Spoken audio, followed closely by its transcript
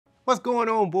What's going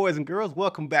on, boys and girls?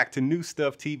 Welcome back to New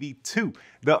Stuff TV 2,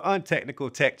 the Untechnical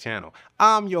Tech channel.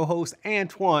 I'm your host,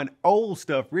 Antoine Old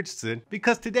Stuff Richardson,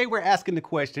 because today we're asking the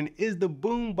question, is the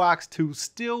BoomBox 2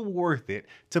 still worth it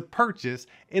to purchase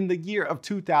in the year of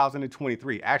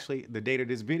 2023? Actually, the date of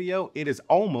this video, it is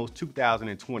almost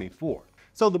 2024.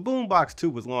 So the BoomBox 2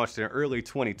 was launched in early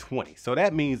 2020, so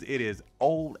that means it is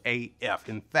old AF.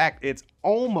 In fact, it's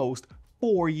almost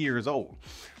 4 years old.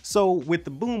 So with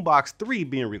the BoomBox 3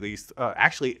 being released,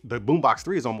 actually the BoomBox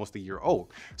 3 is almost a year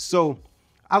old. So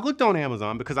I looked on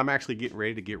Amazon because I'm actually getting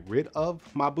ready to get rid of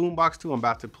my BoomBox 2. I'm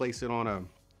about to place it on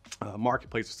a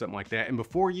marketplace or something like that. And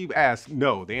before you ask,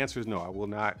 no, the answer is no, I will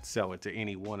not sell it to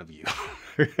any one of you.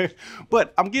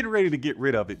 But I'm getting ready to get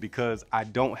rid of it because I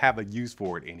don't have a use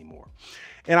for it anymore.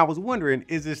 And I was wondering,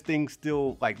 is this thing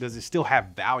still, like, does it still have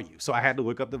value? So I had to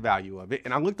look up the value of it,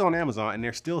 and I looked on Amazon and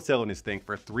they're still selling this thing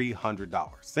for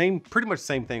 $300. Pretty much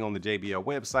same thing on the JBL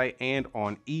website and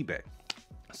on eBay.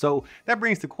 So that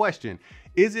brings the question,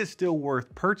 is it still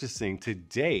worth purchasing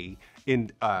today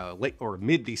in late or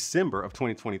mid-December of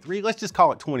 2023? Let's just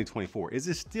call it 2024. Is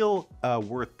it still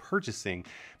worth purchasing,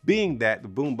 being that the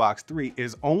BoomBox 3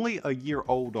 is only a year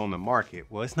old on the market?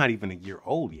 Well, it's not even a year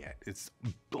old yet. It's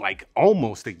like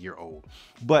almost a year old.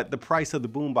 But the price of the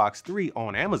BoomBox 3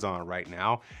 on Amazon right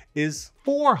now is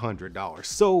 $400.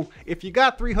 So if you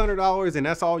got $300 and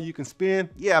that's all you can spend,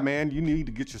 yeah, man, you need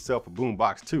to get yourself a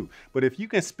BoomBox 2. But if you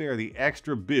can spare the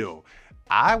extra bill,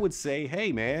 I would say,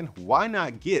 hey man, why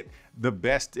not get the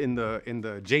best in the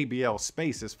JBL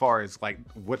space as far as like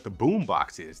what the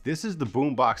BoomBox is. This is the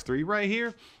BoomBox 3 right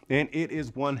here, and it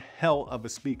is one hell of a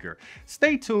speaker.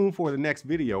 Stay tuned for the next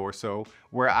video or so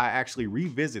where I actually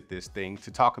revisit this thing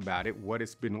to talk about it, what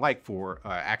it's been like for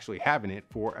actually having it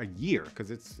for a year, because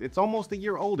it's almost a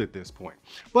year old at this point.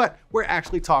 But we're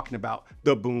actually talking about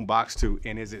the BoomBox 2,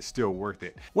 and is it still worth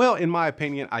it? Well, in my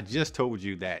opinion, I just told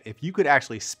you that if you could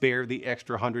actually spare the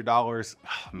extra $100,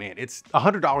 oh, man, it's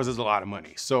 $100 is a lot of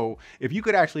money. So if you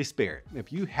could actually spare it,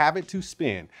 if you have it to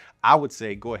spend, I would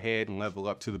say go ahead and level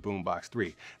up to the BoomBox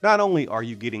 3. Not only are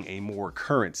you getting a more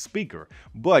current speaker,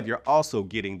 but you're also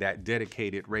getting that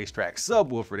dedicated racetrack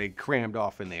subwoofer they crammed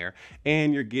off in there,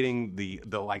 and you're getting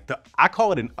I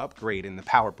call it an upgrade in the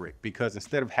power brick, because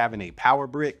instead of having a power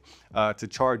brick to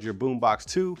charge your BoomBox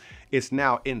 2, it's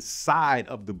now inside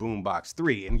of the BoomBox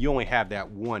 3, and you only have that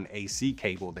one AC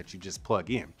cable that you just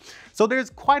plug in. So there's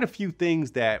quite a few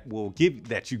things that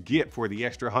you get for the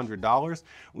extra $100,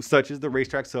 such as the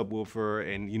racetrack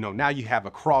subwoofer, and now you have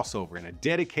a crossover and a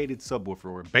dedicated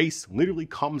subwoofer where bass literally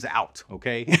comes out,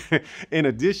 okay? In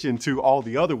addition to all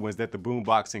the other ones that the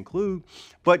BoomBox include.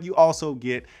 But you also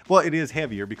get, well, it is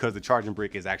heavier because the charging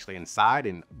brick is actually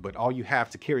inside, but all you have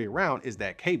to carry around is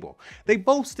that cable. They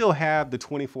both still have the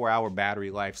 24-hour battery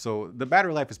life, so the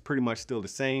battery life is pretty much still the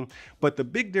same, but the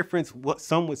big difference, what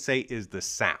some would say, is the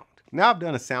sound. Now, I've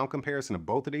done a sound comparison of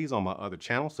both of these on my other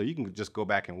channel, so you can just go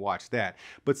back and watch that.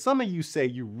 But some of you say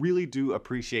you really do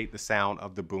appreciate the sound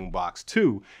of the BoomBox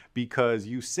 2 because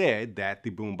you said that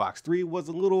the BoomBox 3 was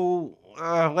a little,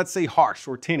 let's say, harsh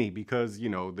or tinny because, the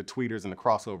tweeters and the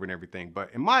crossover and everything. But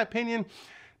in my opinion,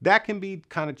 that can be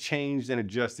kind of changed and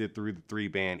adjusted through the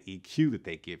 3-band EQ that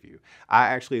they give you. I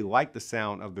actually like the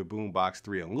sound of the BoomBox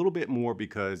 3 a little bit more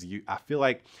because I feel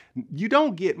like you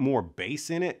don't get more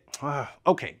bass in it.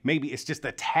 Okay, maybe it's just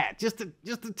a tad, just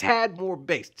a tad more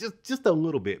bass, just a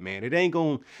little bit, man. It ain't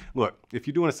gonna, look, if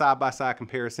you're doing a side-by-side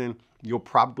comparison, you'll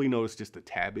probably notice just a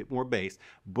tad bit more bass,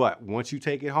 but once you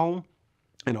take it home,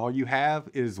 and all you have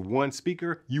is one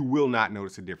speaker, you will not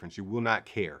notice a difference. You will not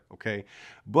care, okay?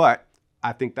 But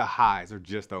I think the highs are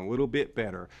just a little bit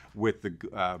better with the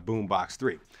BoomBox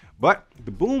 3. But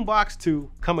the BoomBox 2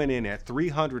 coming in at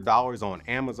 $300 on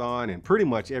Amazon and pretty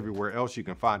much everywhere else you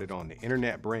can find it on the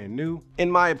internet brand new, in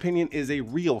my opinion, is a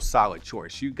real solid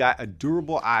choice. You got a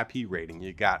durable IP rating.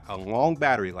 You got a long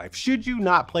battery life. Should you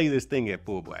not play this thing at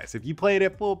full blast? If you play it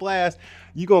at full blast,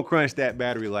 you're gonna crunch that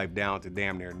battery life down to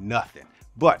damn near nothing.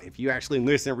 But if you actually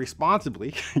listen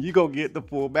responsibly, you're gonna get the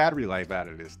full battery life out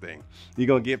of this thing. You're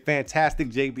gonna get fantastic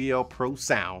JBL Pro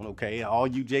sound, okay? All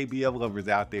you JBL lovers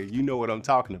out there, you know what I'm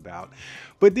talking about.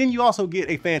 But then you also get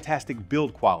a fantastic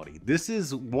build quality. This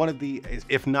is one of the,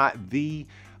 if not the,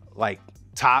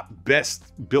 top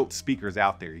best built speakers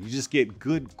out there. You just get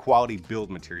good quality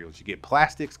build materials. You get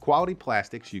plastics, quality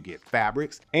plastics, you get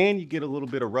fabrics, and you get a little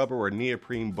bit of rubber or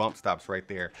neoprene bump stops right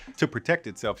there to protect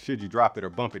itself should you drop it or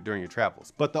bump it during your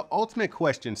travels. But the ultimate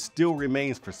question still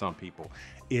remains for some people.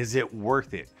 Is it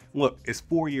worth it? Look, it's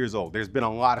 4 years old. There's been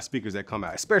a lot of speakers that come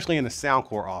out, especially in the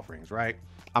Soundcore offerings, right?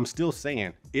 I'm still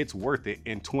saying it's worth it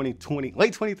in 2020,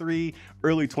 late 23,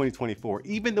 early 2024,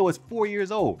 even though it's 4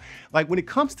 years old. Like when it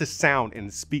comes to sound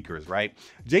and speakers, right?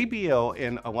 JBL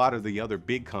and a lot of the other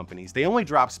big companies, they only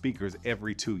drop speakers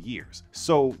every 2 years.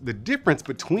 So the difference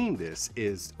between this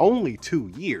is only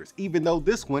 2 years, even though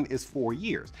this one is 4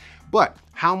 years. But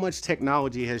how much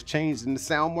technology has changed in the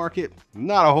sound market?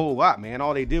 Not a whole lot, man.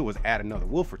 All they did was add another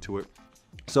woofer to it.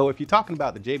 So if you're talking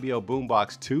about the JBL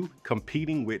BoomBox 2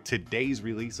 competing with today's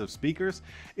release of speakers,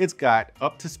 it's got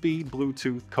up to speed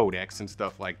Bluetooth codecs and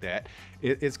stuff like that.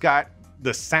 It's got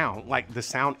the sound, like the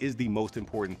sound is the most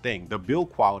important thing. The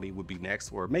build quality would be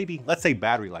next, or maybe let's say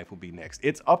battery life would be next.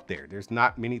 It's up there. There's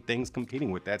not many things competing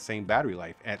with that same battery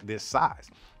life at this size.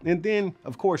 And then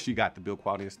of course you got the build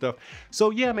quality and stuff.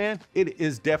 So yeah, man, it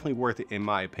is definitely worth it in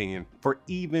my opinion for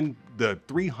even the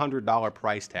 $300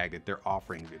 price tag that they're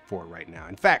offering it for right now.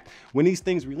 In fact, when these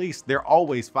things release, they're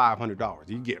always $500.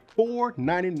 You get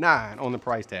 $499 on the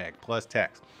price tag plus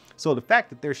tax. So the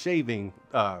fact that they're shaving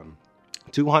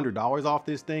 $200 off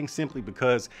this thing simply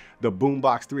because the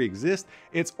BoomBox 3 exists,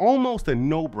 it's almost a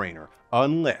no-brainer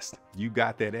unless you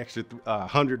got that extra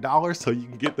 $100 so you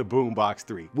can get the BoomBox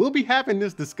 3. We'll be having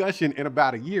this discussion in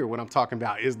about a year when I'm talking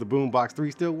about, is the BoomBox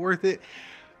 3 still worth it?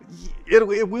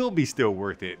 It will be still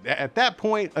worth it. At that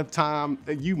point of time,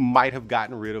 you might have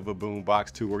gotten rid of a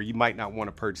BoomBox 2, or you might not want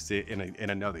to purchase it in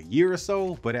another year or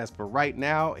so. But as for right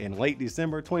now, in late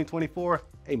December 2024,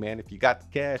 hey man, if you got the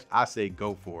cash, I say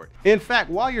go for it. In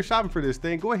fact, while you're shopping for this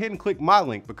thing, go ahead and click my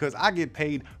link because I get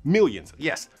paid millions.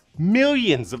 Yes,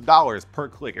 millions of dollars per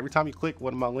click. Every time you click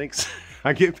one of my links,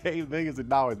 I get paid millions of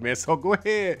dollars, man. So go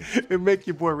ahead and make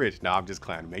your boy rich. No, I'm just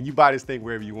clowning, man. You buy this thing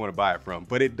wherever you want to buy it from,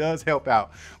 but it does help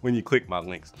out when you click my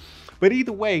links. But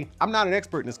either way, I'm not an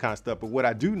expert in this kind of stuff, but what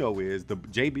I do know is the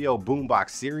JBL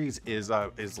BoomBox series is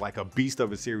like a beast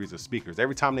of a series of speakers.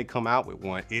 Every time they come out with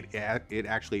one, it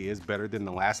actually is better than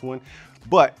the last one.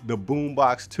 But the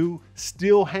BoomBox 2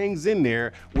 still hangs in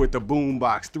there with the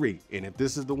BoomBox 3. And if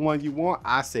this is the one you want,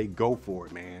 I say go for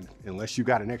it, man. Unless you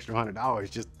got an extra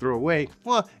 $100 just throw away.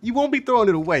 Well, you won't be throwing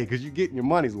it away because you're getting your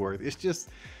money's worth. It's just,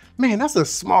 man, that's a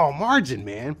small margin,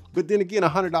 man. But then again,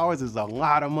 $100 is a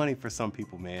lot of money for some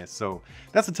people, man. So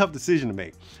that's a tough decision to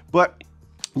make. But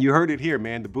you heard it here,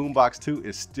 man. The BoomBox 2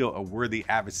 is still a worthy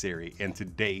adversary in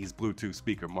today's Bluetooth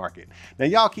speaker market. Now,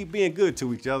 y'all keep being good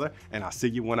to each other, and I'll see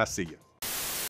you when I see you.